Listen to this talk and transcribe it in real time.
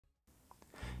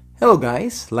Hello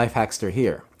guys, LifeHackster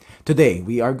here. Today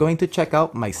we are going to check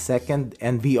out my second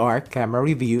NVR camera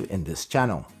review in this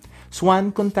channel.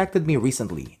 Swann contacted me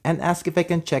recently and asked if I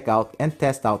can check out and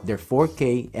test out their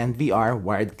 4K NVR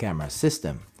wired camera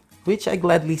system, which I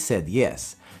gladly said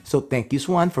yes. So thank you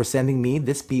Swann for sending me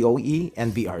this PoE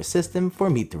NVR system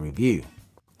for me to review.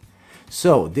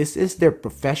 So this is their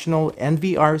professional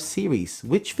NVR series,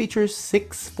 which features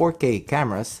 6 4K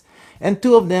cameras and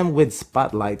 2 of them with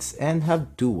spotlights and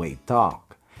have two-way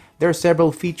talk. There are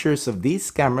several features of these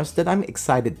cameras that I'm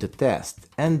excited to test,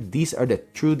 and these are the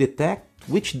True Detect,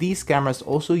 which these cameras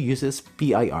also uses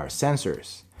PIR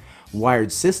sensors.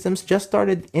 Wired Systems just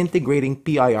started integrating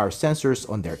PIR sensors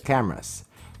on their cameras,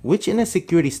 which in a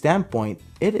security standpoint,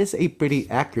 it is a pretty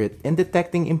accurate in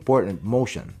detecting important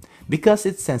motion because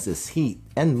it senses heat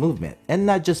and movement, and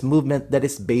not just movement that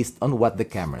is based on what the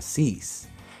camera sees.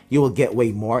 You will get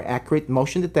way more accurate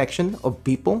motion detection of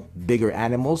people, bigger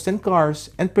animals, and cars,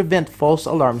 and prevent false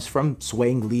alarms from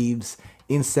swaying leaves,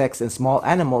 insects, and small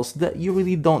animals that you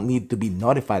really don't need to be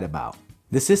notified about.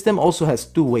 The system also has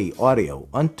two-way audio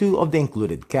on 2 of the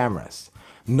included cameras.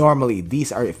 Normally,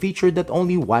 these are a feature that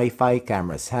only Wi-Fi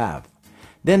cameras have.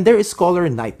 Then there is color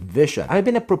night vision. I've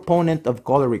been a proponent of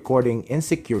color recording in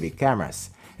security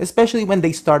cameras, especially when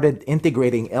they started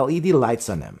integrating LED lights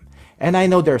on them. And I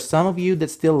know there are some of you that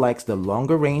still likes the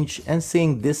longer range and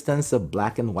seeing distance of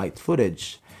black and white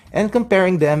footage. And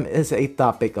comparing them is a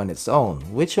topic on its own,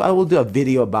 which I will do a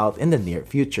video about in the near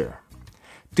future.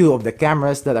 2 of the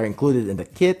cameras that are included in the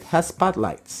kit has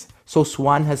spotlights, so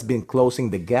Swann has been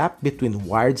closing the gap between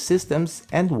wired systems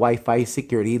and Wi-Fi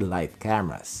security light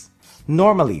cameras.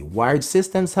 Normally, wired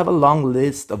systems have a long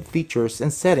list of features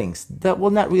and settings that will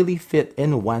not really fit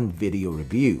in one video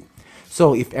review.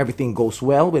 So if everything goes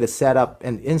well with the setup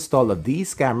and install of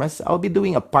these cameras, I'll be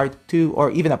doing a part 2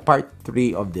 or even a part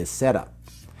 3 of this setup.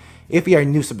 If you're a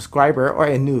new subscriber or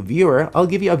a new viewer, I'll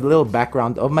give you a little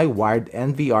background of my wired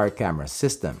NVR camera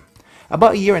system.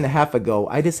 About a year and a half ago,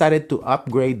 I decided to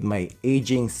upgrade my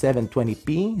aging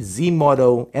 720p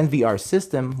Z-Moto NVR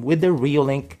system with the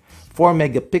Reolink 4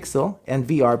 megapixel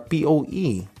NVR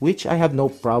PoE, which I have no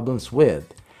problems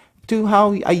with, to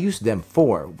how I use them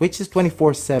for, which is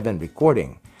 24/7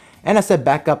 recording, and as a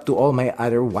backup to all my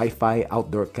other Wi-Fi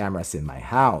outdoor cameras in my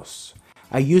house.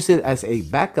 I use it as a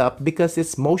backup because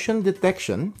its motion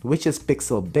detection, which is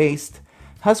pixel-based,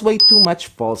 has way too much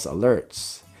false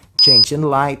alerts. Change in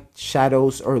light,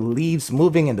 shadows, or leaves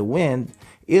moving in the wind,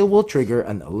 it will trigger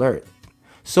an alert.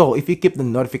 So if you keep the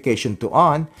notification to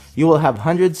on, you will have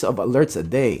hundreds of alerts a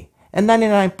day, and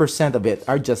 99% of it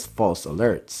are just false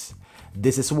alerts.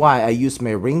 This is why I use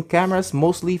my Ring cameras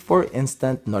mostly for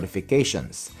instant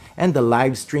notifications and the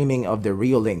live streaming of the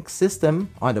Reolink system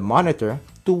on the monitor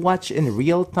to watch in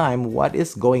real time what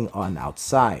is going on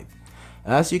outside.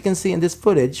 As you can see in this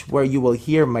footage where you will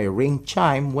hear my Ring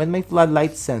chime when my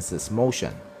floodlight senses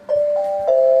motion.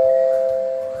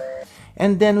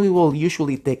 And then we will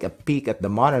usually take a peek at the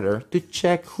monitor to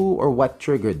check who or what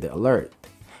triggered the alert.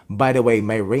 By the way,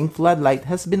 my Ring floodlight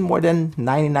has been more than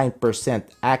 99%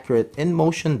 accurate in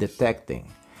motion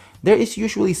detecting. There is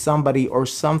usually somebody or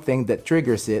something that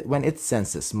triggers it when it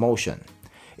senses motion.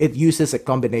 It uses a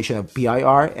combination of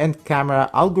PIR and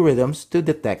camera algorithms to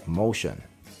detect motion.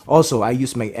 Also, I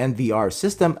use my NVR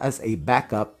system as a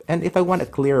backup and if I want a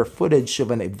clearer footage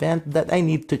of an event that I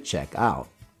need to check out.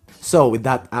 So with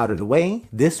that out of the way,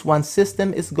 this one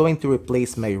system is going to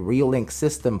replace my Reolink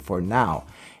system for now.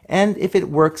 And if it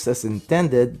works as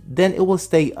intended, then it will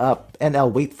stay up and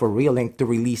I'll wait for Reolink to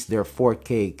release their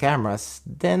 4K cameras,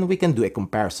 then we can do a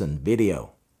comparison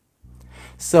video.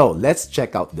 So let's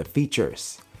check out the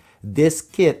features. This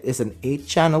kit is an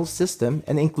 8-channel system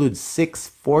and includes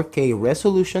 6 4K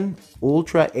resolution,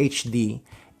 Ultra HD,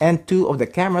 and 2 of the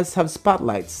cameras have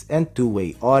spotlights and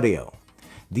two-way audio.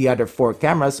 The other 4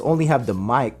 cameras only have the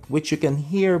mic, which you can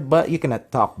hear but you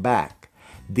cannot talk back.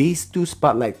 These 2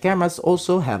 spotlight cameras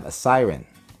also have a siren.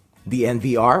 The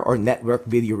NVR or network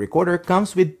video recorder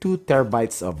comes with 2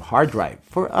 terabytes of hard drive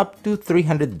for up to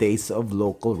 300 days of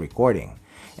local recording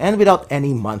and without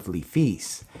any monthly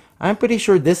fees. I'm pretty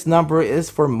sure this number is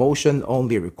for motion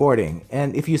only recording,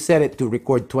 and if you set it to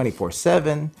record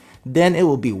 24/7, then it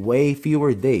will be way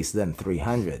fewer days than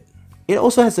 300. It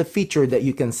also has a feature that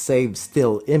you can save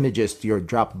still images to your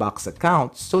Dropbox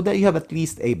account so that you have at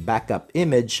least a backup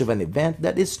image of an event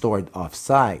that is stored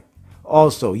off-site.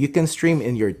 Also, you can stream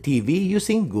in your TV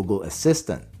using Google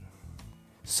Assistant.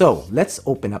 So, let's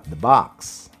open up the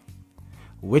box,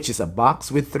 which is a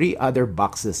box with 3 other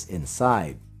boxes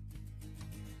inside.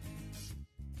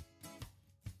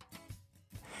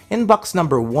 In box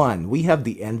number 1, we have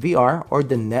the NVR or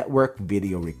the Network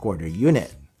Video Recorder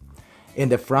Unit. In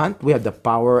the front, we have the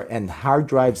power and hard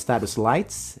drive status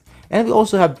lights, and we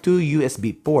also have two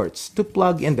USB ports to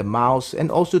plug in the mouse and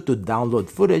also to download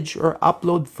footage or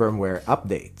upload firmware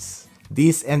updates.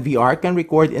 This NVR can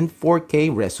record in 4K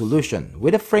resolution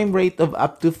with a frame rate of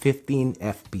up to 15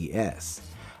 FPS.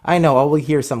 I know I will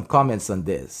hear some comments on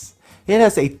this. It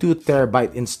has a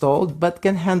 2TB installed but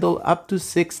can handle up to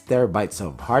 6TB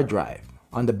of hard drive.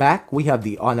 On the back, we have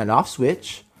the on and off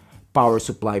switch, power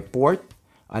supply port,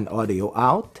 an audio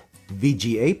out,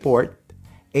 VGA port,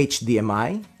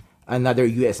 HDMI, another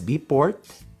USB port,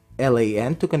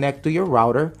 LAN to connect to your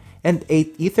router, and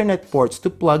 8 Ethernet ports to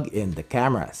plug in the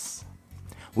cameras.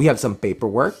 We have some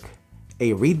paperwork,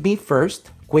 a README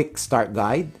first quick start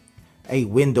guide, a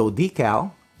window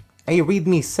decal, a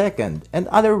README second, and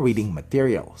other reading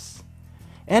materials,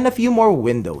 and a few more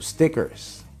window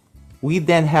stickers. We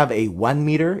then have a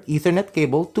 1-meter Ethernet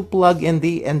cable to plug in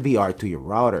the NVR to your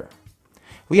router.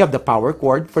 We have the power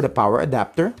cord for the power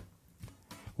adapter.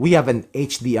 We have an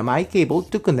HDMI cable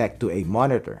to connect to a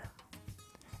monitor,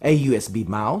 a USB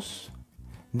mouse.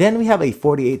 Then we have a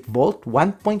 48-volt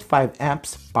 1.5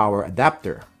 amps power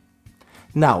adapter.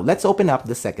 Now let's open up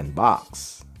the second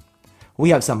box. We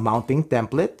have some mounting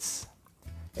templates,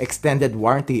 extended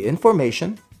warranty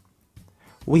information.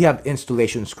 We have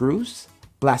installation screws,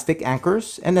 plastic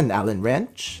anchors, and an Allen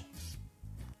wrench.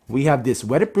 We have these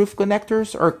weatherproof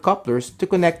connectors or couplers to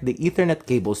connect the Ethernet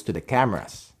cables to the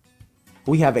cameras.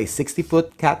 We have a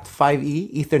 60-foot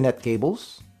Cat5e Ethernet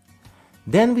cables.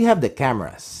 Then we have the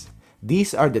cameras.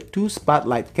 These are the two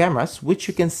spotlight cameras, which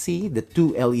you can see the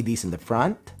two LEDs in the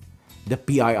front, the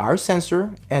PIR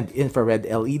sensor, and infrared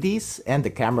LEDs, and the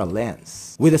camera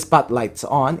lens. With the spotlights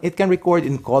on, it can record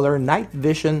in color night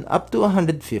vision up to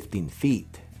 115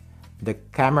 feet. The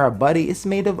camera body is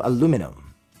made of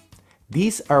aluminum.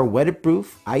 These are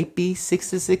weatherproof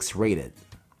IP66 rated.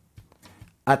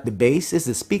 At the base is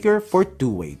the speaker for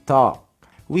two-way talk.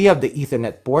 We have the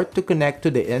Ethernet port to connect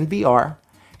to the NVR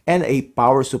and a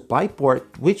power supply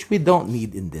port, which we don't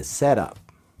need in this setup.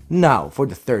 Now for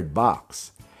the third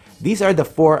box. These are the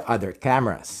 4 other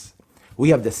cameras. We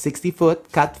have the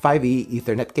 60-foot Cat5e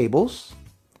Ethernet cables,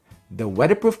 the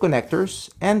weatherproof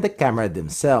connectors, and the camera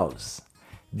themselves.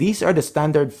 These are the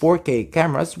standard 4K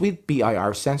cameras with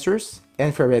PIR sensors,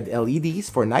 infrared LEDs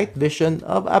for night vision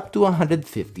of up to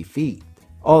 150 feet.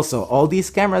 Also, all these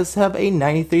cameras have a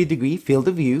 93-degree field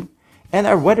of view and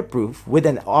are weatherproof with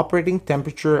an operating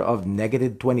temperature of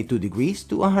 -22 degrees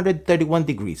to 131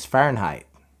 degrees Fahrenheit.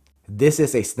 This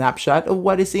is a snapshot of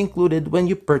what is included when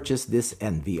you purchase this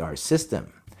NVR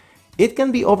system. It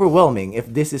can be overwhelming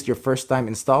if this is your first time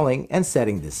installing and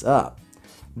setting this up.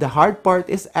 The hard part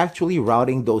is actually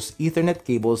routing those Ethernet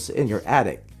cables in your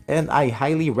attic, and I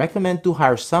highly recommend to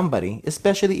hire somebody,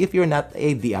 especially if you're not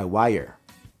a DIYer.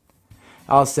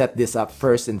 I'll set this up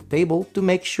first in the table to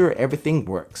make sure everything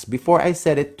works before I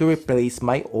set it to replace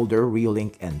my older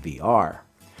Reolink NVR.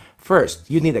 First,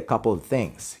 you need a couple of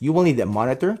things. You will need a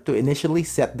monitor to initially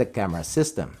set the camera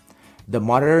system. The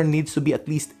monitor needs to be at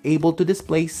least able to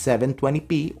display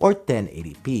 720p or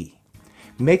 1080p.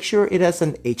 Make sure it has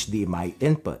an HDMI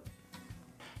input.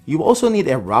 You also need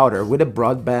a router with a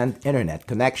broadband internet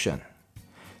connection.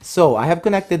 So I have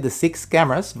connected the 6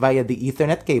 cameras via the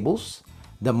Ethernet cables,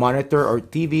 the monitor or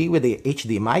TV with the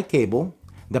HDMI cable,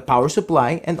 the power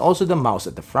supply, and also the mouse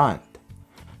at the front.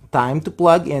 Time to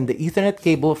plug in the Ethernet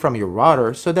cable from your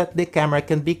router so that the camera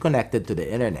can be connected to the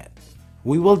internet.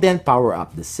 We will then power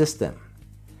up the system.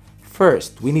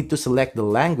 First, we need to select the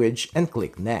language and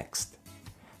click Next.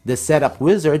 The setup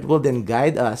wizard will then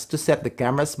guide us to set the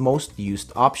camera's most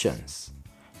used options.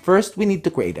 First, we need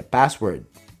to create a password.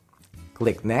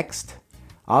 Click Next.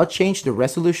 I'll change the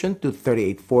resolution to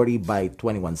 3840 by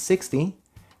 2160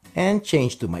 and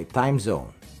change to my time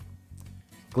zone.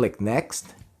 Click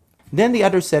Next. Then the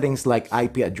other settings like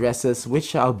IP addresses,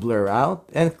 which I'll blur out,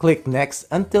 and click Next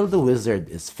until the wizard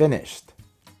is finished.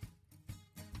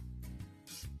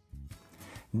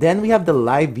 Then we have the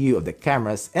live view of the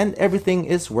cameras and everything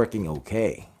is working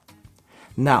okay.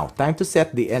 Now, time to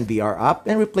set the NVR up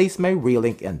and replace my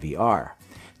Reolink NVR.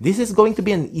 This is going to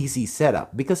be an easy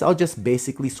setup because I'll just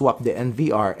basically swap the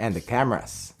NVR and the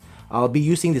cameras. I'll be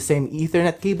using the same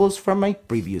Ethernet cables from my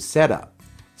previous setup.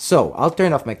 So I'll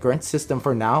turn off my current system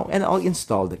for now and I'll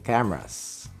install the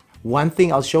cameras. One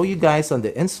thing I'll show you guys on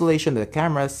the installation of the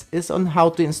cameras is on how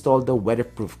to install the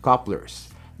weatherproof couplers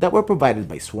that were provided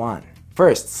by Swann.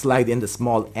 First, slide in the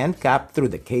small end cap through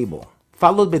the cable,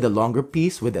 followed by the longer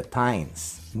piece with the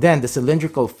tines. Then the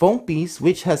cylindrical foam piece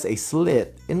which has a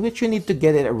slit in which you need to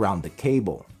get it around the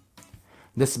cable.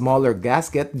 The smaller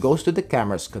gasket goes to the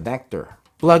camera's connector.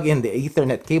 Plug in the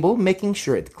Ethernet cable, making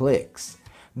sure it clicks.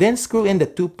 Then screw in the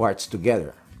two parts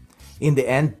together. In the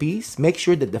end piece, make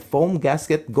sure that the foam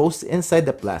gasket goes inside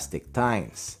the plastic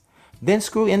tines. Then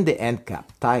screw in the end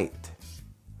cap tight.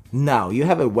 Now you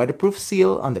have a weatherproof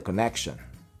seal on the connection.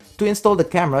 To install the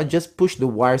camera, just push the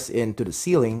wires into the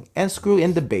ceiling and screw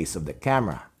in the base of the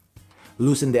camera.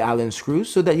 Loosen the Allen screws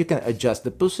so that you can adjust the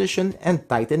position and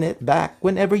tighten it back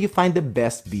whenever you find the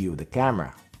best view of the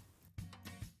camera.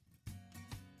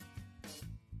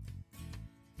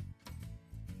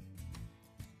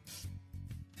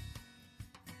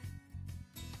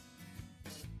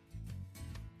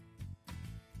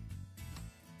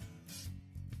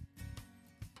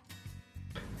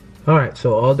 Alright,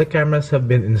 so all the cameras have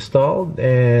been installed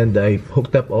and I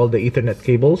hooked up all the Ethernet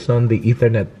cables on the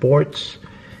Ethernet ports,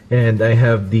 and I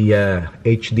have the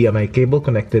HDMI cable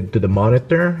connected to the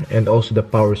monitor and also the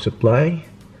power supply,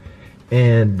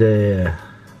 and the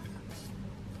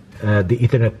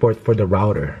Ethernet port for the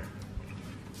router.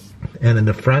 And in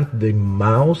the front, the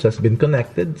mouse has been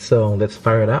connected, so let's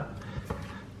fire it up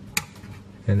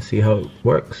and see how it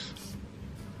works.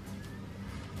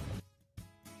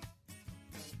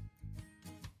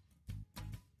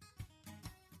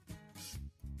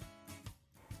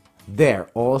 There,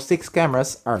 all 6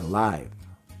 cameras are live.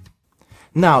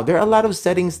 Now, there are a lot of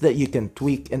settings that you can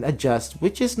tweak and adjust,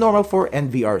 which is normal for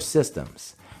NVR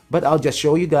systems. But I'll just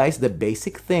show you guys the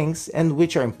basic things and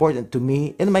which are important to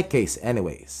me in my case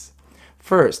anyways.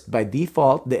 First, by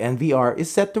default, the NVR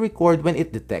is set to record when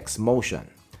it detects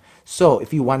motion. So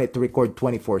if you want it to record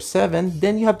 24/7,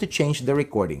 then you have to change the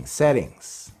recording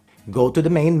settings. Go to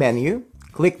the main menu,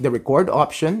 click the record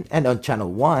option, and on channel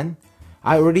 1,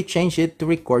 I already changed it to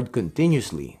record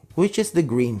continuously, which is the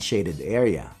green shaded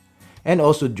area, and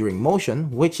also during motion,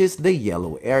 which is the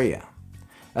yellow area.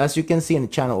 As you can see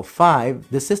in channel 5,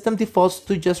 the system defaults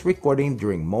to just recording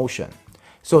during motion.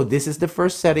 So this is the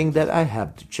first setting that I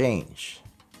have to change.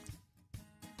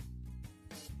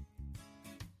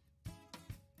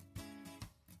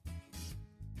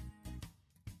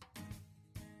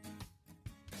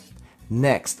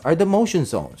 Next are the motion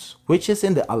zones, which is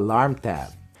in the alarm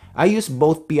tab. I use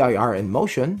both PIR and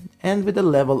motion, and with a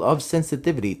level of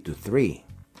sensitivity to 3.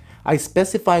 I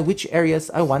specify which areas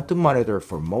I want to monitor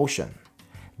for motion.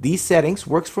 These settings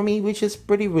works for me, which is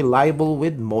pretty reliable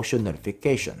with motion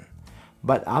notification.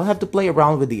 But I'll have to play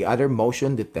around with the other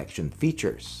motion detection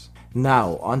features.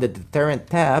 Now, on the deterrent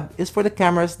tab is for the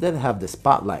cameras that have the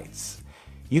spotlights.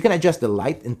 You can adjust the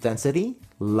light intensity,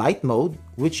 light mode,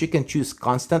 which you can choose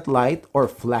constant light or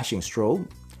flashing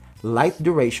strobe, light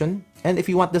duration, and if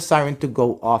you want the siren to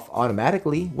go off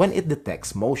automatically when it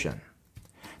detects motion.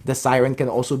 The siren can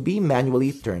also be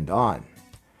manually turned on.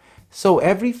 So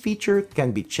every feature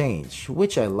can be changed,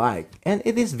 which I like, and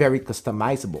it is very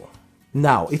customizable.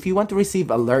 Now, if you want to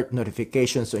receive alert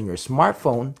notifications on your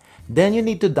smartphone, then you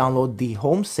need to download the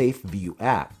Home Safe View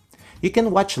app. You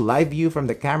can watch live view from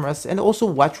the cameras and also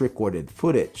watch recorded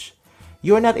footage.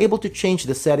 You are not able to change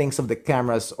the settings of the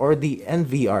cameras or the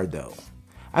NVR though.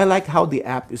 I like how the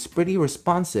app is pretty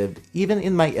responsive even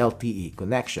in my LTE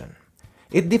connection.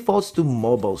 It defaults to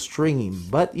mobile stream,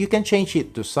 but you can change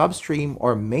it to substream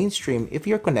or mainstream if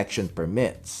your connection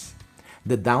permits.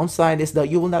 The downside is that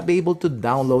you will not be able to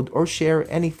download or share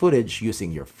any footage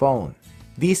using your phone.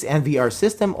 This NVR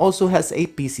system also has a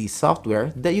PC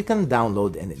software that you can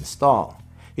download and install.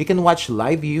 You can watch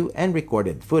live view and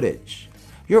recorded footage.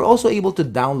 You're also able to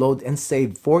download and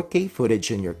save 4K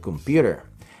footage in your computer.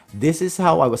 This is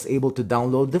how I was able to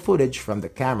download the footage from the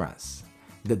cameras.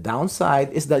 The downside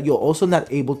is that you're also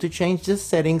not able to change the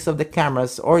settings of the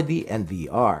cameras or the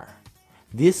NVR.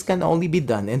 This can only be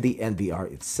done in the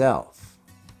NVR itself.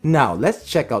 Now let's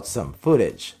check out some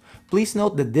footage. Please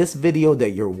note that this video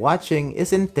that you're watching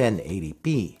is in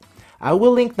 1080p. I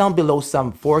will link down below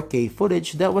some 4K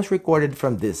footage that was recorded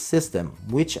from this system,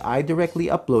 which I directly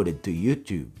uploaded to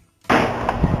YouTube.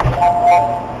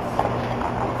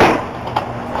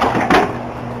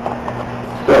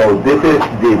 So this is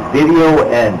the video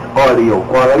and audio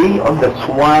quality of the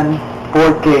Swann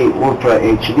 4K Ultra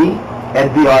HD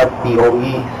NVR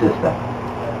PoE system.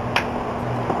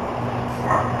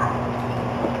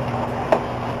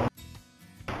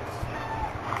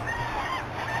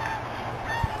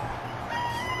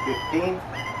 $15,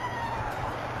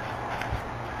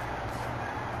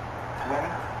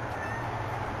 $20,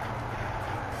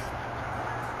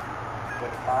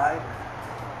 $25,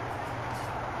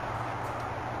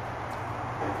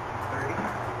 $30,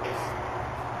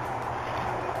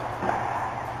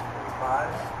 $35,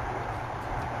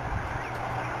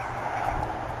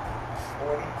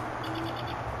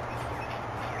 $40,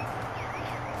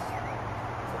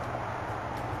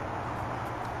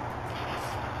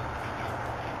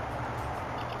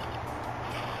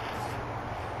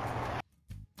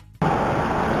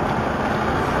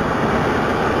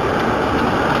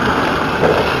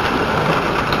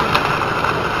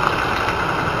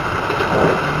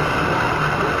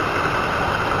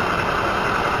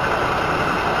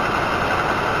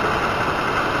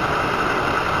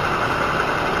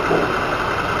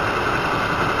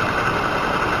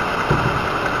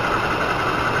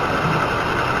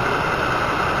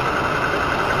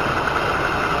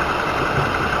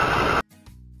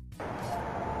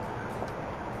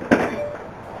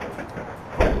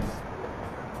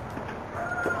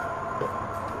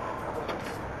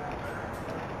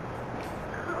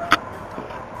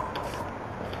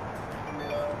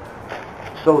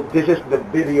 So this is the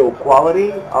video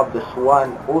quality of the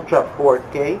Swann Ultra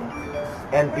 4K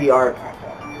NVR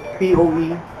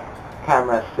PoE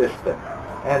camera system,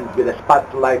 and with the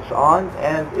spotlights on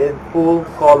and in full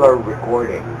color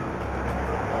recording.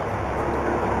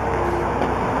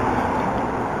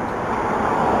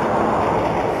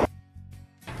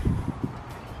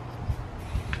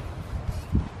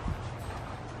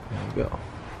 There you go.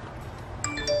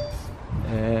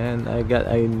 And I got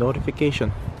a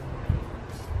notification.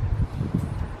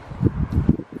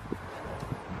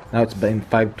 Now it's been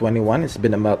 5:21. It's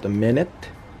been about a minute,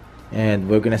 and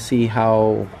we're gonna see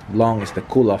how long is the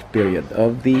cool-off period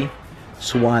of the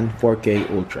Swann 4K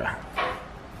Ultra.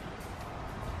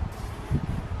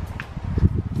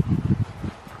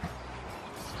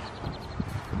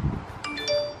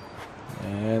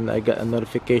 And I got a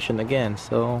notification again,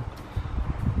 so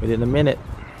within a minute.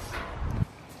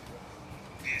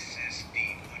 This is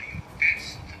the audio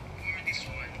test for the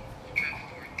Swann Ultra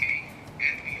 4K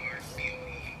NVR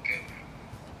PoE camera.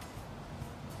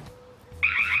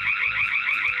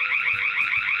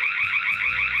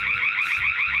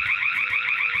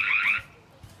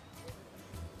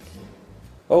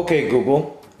 Okay,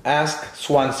 Google, ask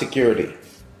Swann Security.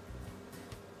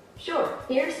 Sure,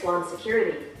 here's Swann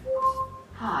Security.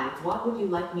 Hi, what would you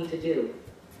like me to do?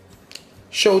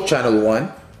 Show channel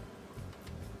 1.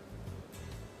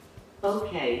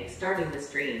 Okay, starting the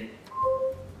stream.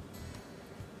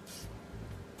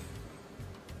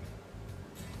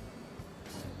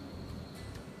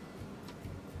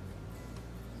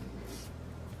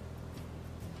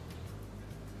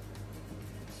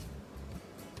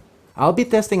 I'll be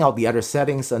testing out the other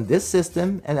settings on this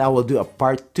system, and I will do a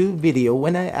part 2 video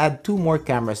when I add 2 more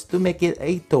cameras to make it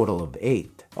a total of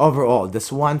 8. Overall, the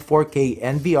Swann 4K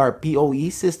NVR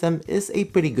PoE system is a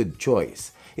pretty good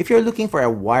choice. If you're looking for a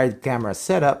wired camera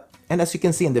setup, and as you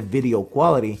can see in the video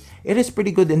quality, it is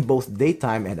pretty good in both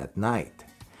daytime and at night.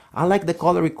 I like the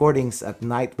color recordings at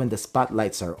night when the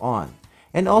spotlights are on,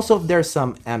 and also if there's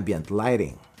some ambient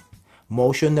lighting.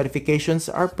 Motion notifications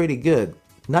are pretty good.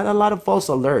 Not a lot of false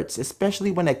alerts,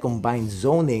 especially when I combine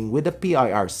zoning with the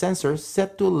PIR sensor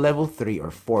set to level 3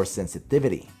 or 4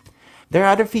 sensitivity. There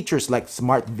are other features like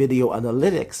Smart Video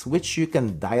Analytics, which you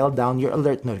can dial down your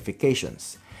alert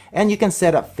notifications. And you can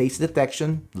set up face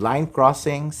detection, line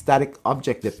crossing, static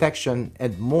object detection,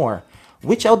 and more,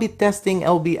 which I'll be testing.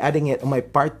 I'll be adding it on my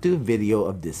part 2 video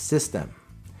of this system.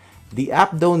 The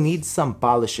app though needs some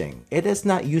polishing. It is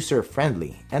not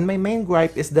user-friendly, and my main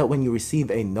gripe is that when you receive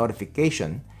a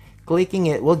notification, clicking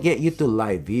it will get you to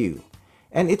live view.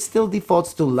 And it still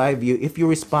defaults to live view if you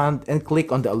respond and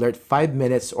click on the alert 5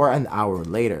 minutes or an hour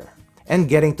later. And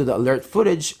getting to the alert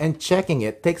footage and checking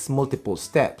it takes multiple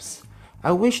steps.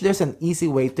 I wish there's an easy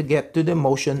way to get to the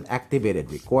motion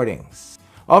activated recordings.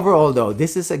 Overall though,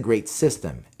 this is a great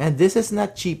system, and this is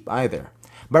not cheap either.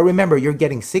 But remember, you're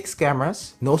getting 6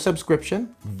 cameras, no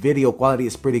subscription, video quality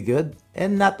is pretty good,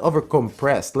 and not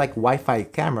overcompressed like Wi-Fi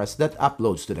cameras that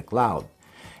uploads to the cloud.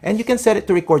 And you can set it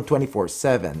to record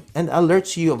 24/7 and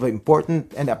alerts you of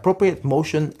important and appropriate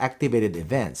motion activated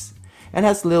events, and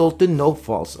has little to no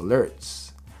false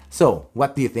alerts. So,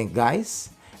 what do you think,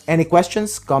 guys? Any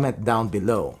questions? Comment down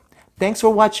below. Thanks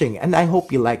for watching, and I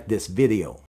hope you liked this video.